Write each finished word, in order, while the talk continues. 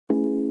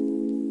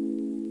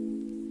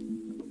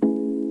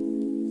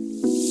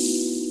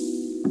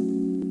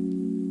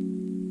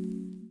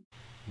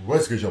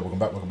What's good, y'all?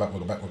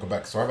 Welcome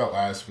back. Sorry about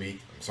last week.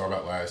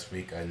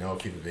 I know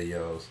FIFA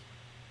videos.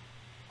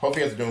 Hope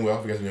you guys are doing well.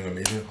 Hope you guys are doing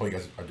amazing. Hope you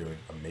guys are doing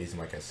amazing,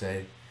 like I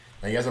said.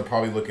 Now, you guys are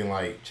probably looking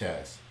like,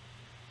 Chess,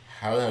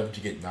 how the hell did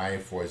you get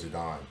 94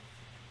 Zidane?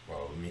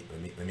 Well,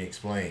 let me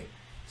explain.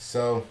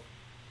 So,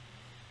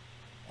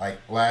 like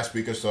last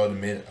week or so,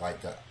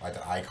 the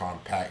icon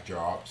pack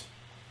dropped.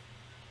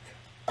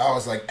 I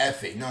was like,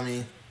 F it, you know what I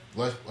mean?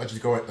 Let's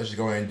just go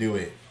ahead and do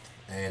it.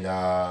 And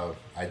I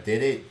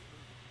did it.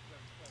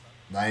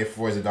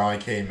 94 Zidane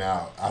came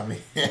out. I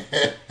mean,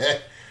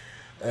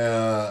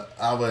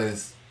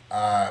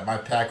 my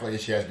pack like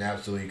this year has been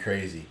absolutely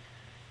crazy.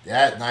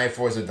 That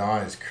 94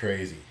 Zidane is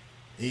crazy.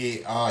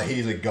 He's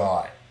a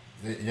god.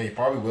 You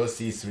probably will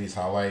see some of these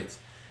highlights.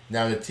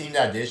 Now, the team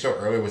that I did show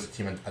earlier was the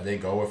team I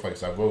did go with. Like,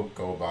 so I will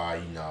go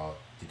by,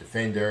 the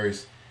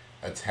defenders,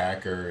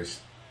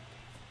 attackers,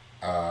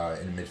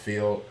 in the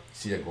midfield.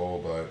 See the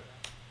goal, but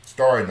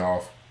starting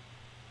off,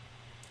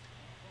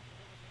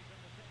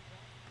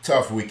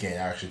 tough weekend,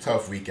 actually.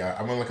 Tough week.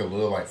 I went like a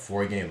little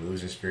 4-game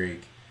losing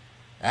streak.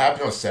 It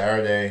happened on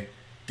Saturday.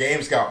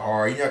 Games got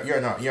hard. You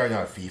know how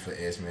FIFA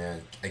is,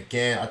 man.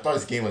 Again, I thought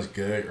this game was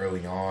good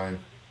early on,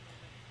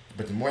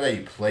 but the more that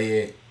you play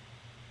it,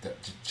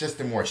 just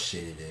the more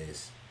shit it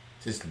is.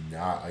 It's just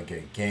not a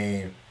good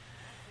game,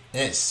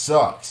 and it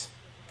sucks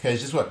because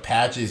just what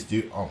patches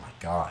do. Oh my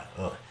god,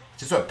 ugh.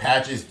 Just what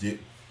patches do.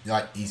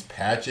 Like these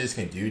patches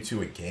can do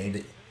to a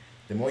game.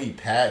 The more you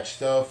patch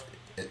stuff,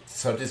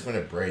 something's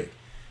gonna break.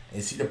 And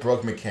you see the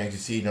broken mechanics.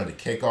 You see, the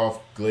kickoff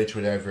glitch,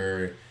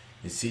 whatever.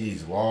 You see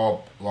these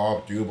lob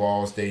through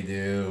balls they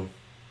do.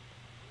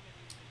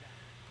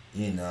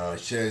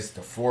 It's just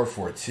the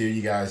 4-4-2.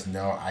 You guys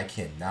know I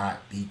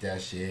cannot beat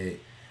that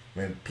shit.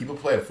 When people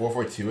play a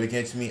 4-4-2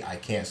 against me, I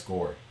can't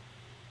score.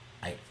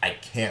 I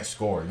can't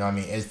score. You know what I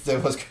mean? It's the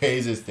most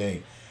craziest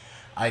thing.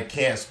 I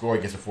can't score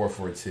against a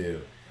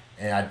 4-4-2.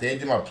 And I did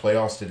do my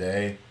playoffs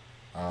today.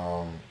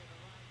 Got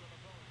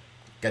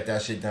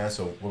that shit done,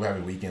 so we'll have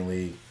a weekend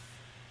league.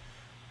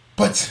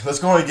 But let's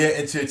go and get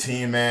into the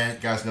team, man.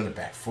 You guys know the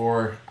back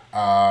four.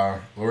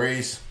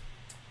 Lloris,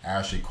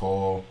 Ashley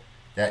Cole.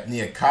 That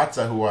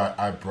Niakata who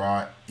I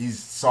brought, he's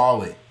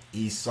solid.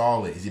 He's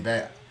solid. Is he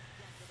bad?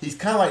 He's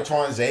kind of like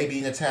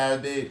Twanzebe a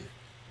tad bit.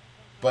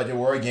 But the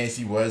war against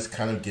he was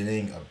kind of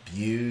getting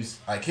abused.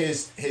 Like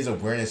his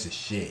awareness is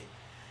shit.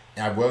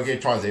 And I will give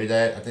Twanzebe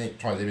that. I think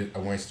Twanzebe's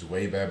awareness is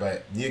way better.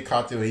 But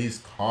Niakata, he's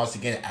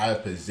constantly getting out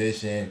of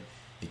position.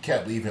 He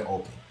kept leaving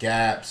open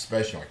gaps,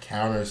 especially on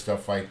counters,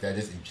 stuff like that.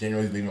 Just in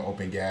general, he's leaving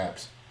open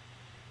gaps.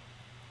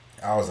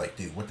 I was like,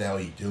 dude, what the hell are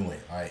you doing?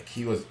 Like,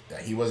 he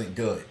wasn't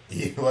good.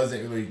 He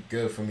wasn't really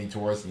good for me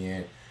towards the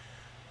end.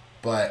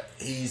 But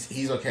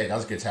he's okay. That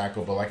was a good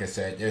tackle. But like I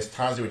said, there's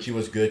times in which he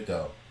was good,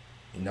 though.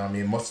 You know what I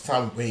mean? Most of the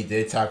time when he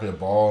did tackle the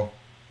ball,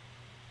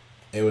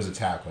 it was a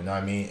tackle. You know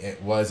what I mean?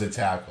 It was a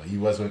tackle. He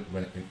was going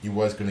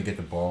to get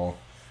the ball.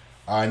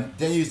 Then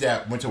use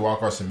that Winter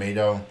Walker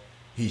Semedo.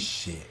 He's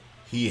shit.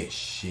 He is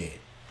shit.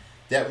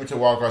 That Winter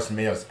Walker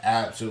Semedo is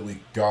absolutely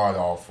god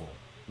awful.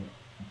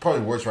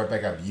 Probably the worst right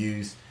back I've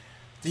used.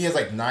 I think he has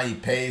like 90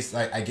 pace.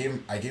 Like I gave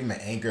him an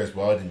anchor as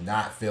well. Did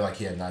not feel like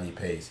he had 90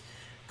 pace.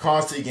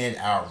 Constantly getting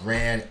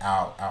outran,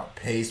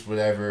 outpaced,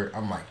 whatever.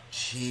 I'm like,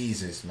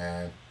 Jesus,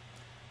 man.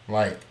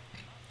 Like,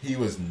 he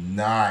was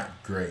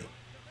not great.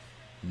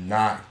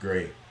 Not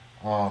great.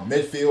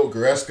 Midfield,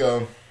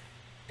 Goretzka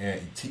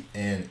and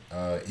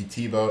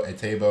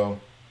Etebo.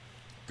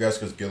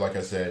 Goretzka's good, like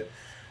I said.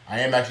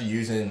 I am actually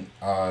using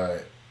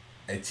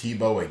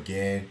Etebo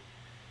again.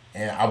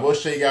 And I will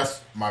show you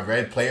guys my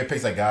red player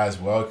picks I got as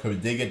well. Because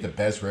we did get the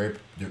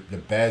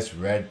best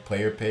red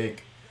player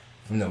pick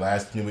from the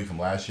last new week from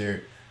last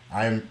year.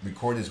 I am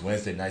recording this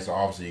Wednesday night, so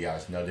obviously you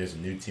guys know there's a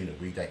new team of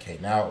the week that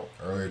came out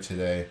earlier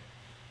today.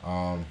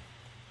 But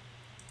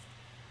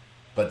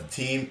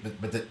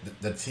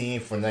the team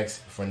for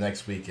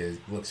next week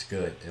looks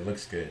good. It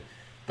looks good.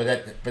 But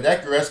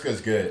that Goretzka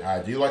is good.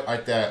 I do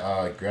like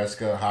that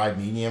Goretzka high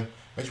medium,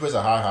 which was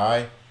a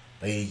high.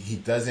 But he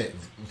doesn't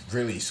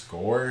really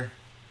score.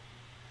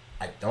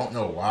 I don't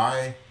know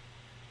why.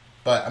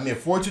 But I mean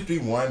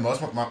 4-2-3-1.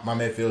 Most of my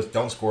midfielders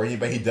don't score any,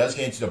 but he does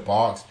get into the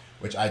box,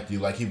 which I do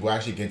like. He will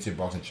actually get into the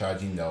box and try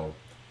to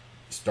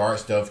start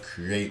stuff,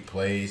 create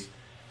plays.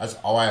 That's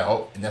all I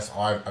hope, and that's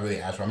all I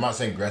really ask for. I'm not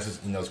saying Goretzka is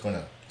going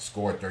to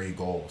score 30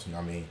 goals. You know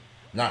what I mean?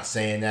 I'm not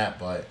saying that,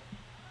 but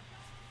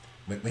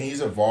when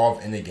he's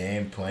involved in the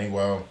game, playing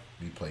well,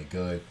 we play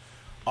good.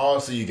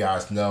 Also, you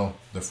guys know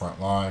the front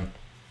line.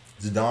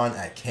 Zidane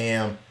at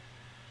cam.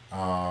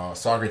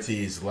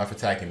 Socrates left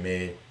attacking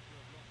mid.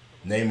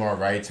 Neymar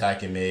right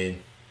attacking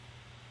mid.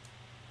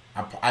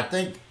 I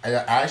think I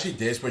actually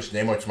did switch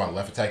Neymar to my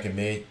left attacking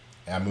mid,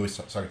 and I moved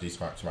Socrates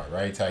to my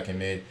right attacking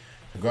mid.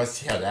 We're going to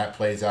see how that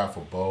plays out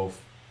for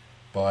both.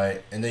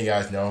 And then you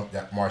guys know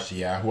that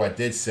Martial, who I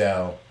did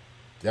sell,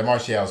 that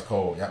Martial is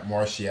cold. That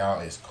Martial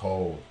is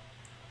cold.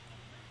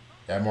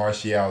 That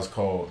Martial is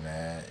cold,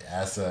 man.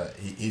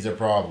 He's a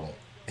problem.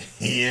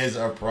 He is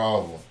a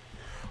problem.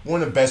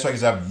 One of the best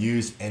strikers I've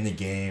used in the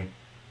game.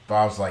 But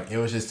I was like, it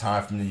was just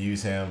time for me to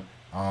use him.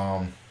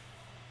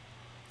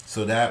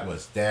 So that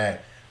was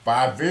that.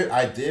 But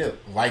I did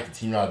like the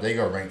team now. They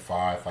go rank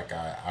 5 like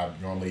I'm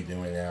normally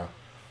doing now.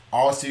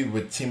 Also,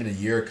 with Team of the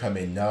Year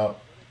coming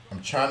up,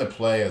 I'm trying to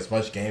play as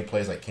much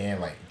gameplay as I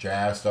can, like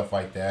draft, stuff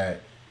like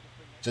that.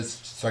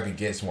 Just so I can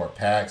get some more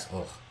packs.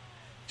 Ugh.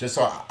 Just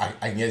so I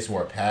can get some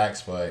more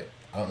packs, but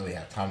I don't really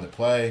have time to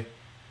play.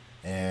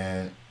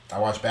 And I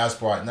watch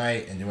basketball at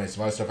night and doing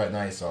some other stuff at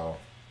night, so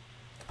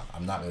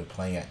I'm not really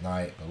playing at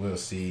night, but we'll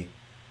see.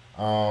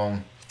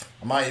 I'm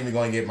not even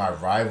going to get my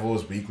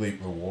Rivals weekly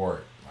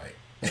reward. Like,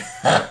 you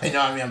know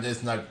what I mean?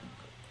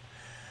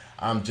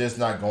 I'm just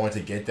not going to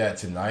get that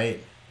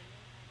tonight.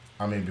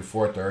 I mean,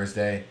 before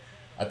Thursday.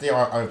 I think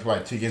I'm going to play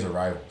like 2 games of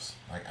Rivals.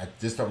 Like, I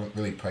just don't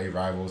really play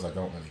Rivals. I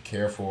don't really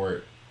care for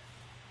it.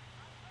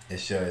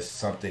 It's just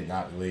something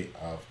not really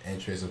of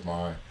interest of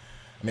mine.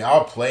 I mean,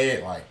 I'll play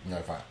it like, you know,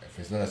 if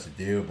there's nothing else to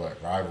do, but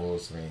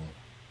Rivals, I mean,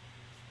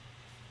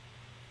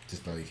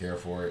 just don't really care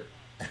for it.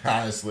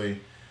 Honestly,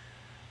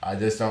 I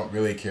just don't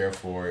really care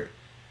for it.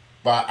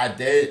 But I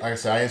did, like I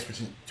said, I am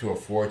switching to a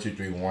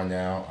 4-2-3-1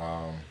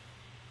 now.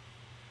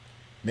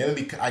 Mainly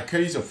because I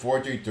could use a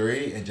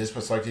 4-3-3 and just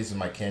put selectees in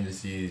my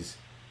candidacies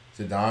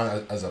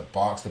Zidane as a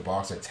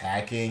box-to-box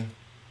attacking.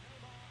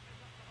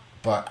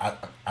 But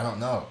I don't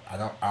know.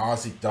 I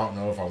honestly don't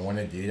know if I want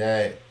to do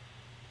that.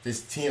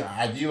 This team,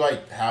 I do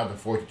like how the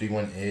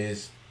 4-2-3-1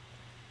 is.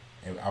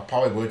 And I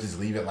probably would just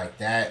leave it like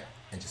that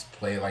and just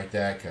play it like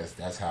that because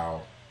that's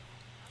how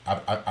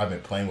I've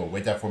been playing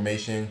with that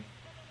formation.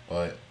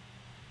 But,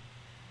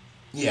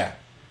 yeah,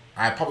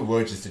 I probably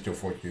would just stick to a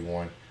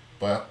 4-3-1.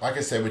 But, like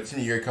I said, with Team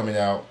of the Year coming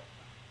out,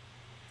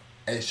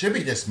 it should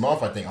be this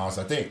month, I think,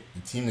 honestly. I think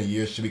the Team of the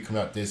Year should be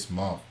coming out this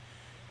month.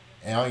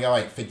 And I only got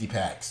like 50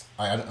 packs.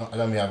 I don't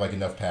even have like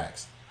enough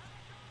packs.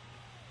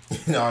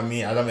 You know what I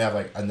mean? I don't even have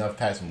like enough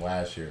packs from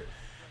last year.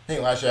 I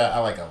think last year I had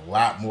like a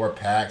lot more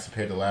packs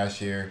compared to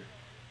last year.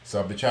 So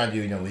I've been trying to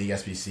do, you know, League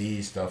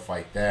SBC, stuff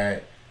like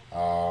that.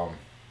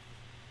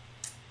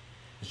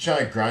 Just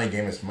trying to grind the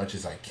game as much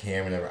as I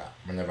can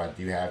whenever I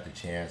do have the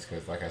chance.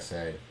 Because like I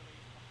said,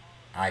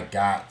 I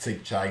got to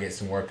try to get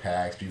some more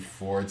packs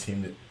before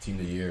Team of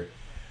the Year.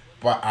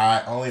 But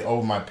I only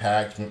open my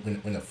packs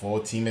when the full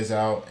team is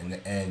out.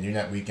 And during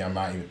that weekend, I'm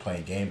not even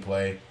playing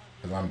gameplay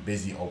because I'm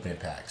busy opening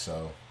packs.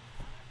 So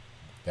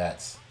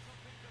that's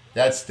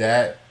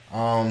that.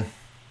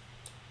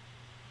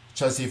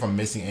 Try to see if I'm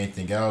missing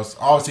anything else.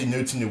 Obviously,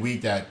 new team of the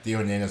week, that Theo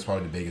Hernandez is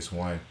probably the biggest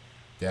one.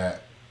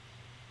 That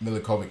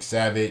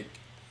Milinkovic-Savic,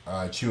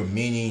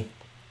 Chouamini,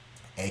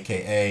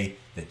 a.k.a.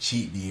 the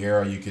cheat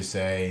Vieira, you could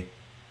say.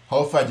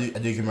 Hopefully, I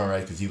do give him a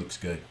right because he looks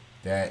good.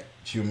 That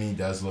Chouamini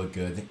does look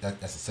good. I think that's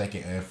the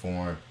second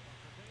uniform.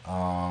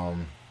 I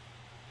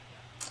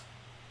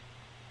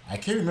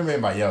can't remember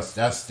anybody else.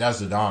 That's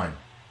Zidane.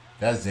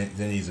 That's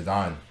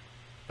Zidane.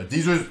 But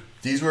these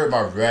were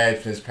my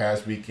reds for this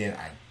past weekend.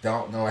 I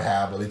don't know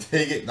how, but they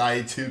did get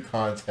 92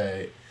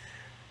 Conte.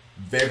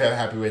 Very, very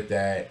happy with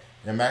that.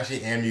 And I'm actually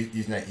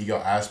using that Ego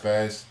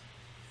Aspas.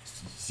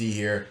 See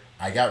here,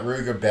 I got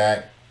Ruger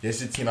back.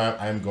 This is the team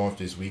I'm going for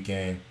this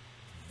weekend.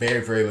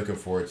 Very, very looking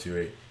forward to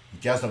it. You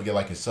guys don't forget to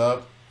like and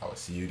sub. I will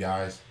see you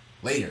guys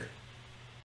later.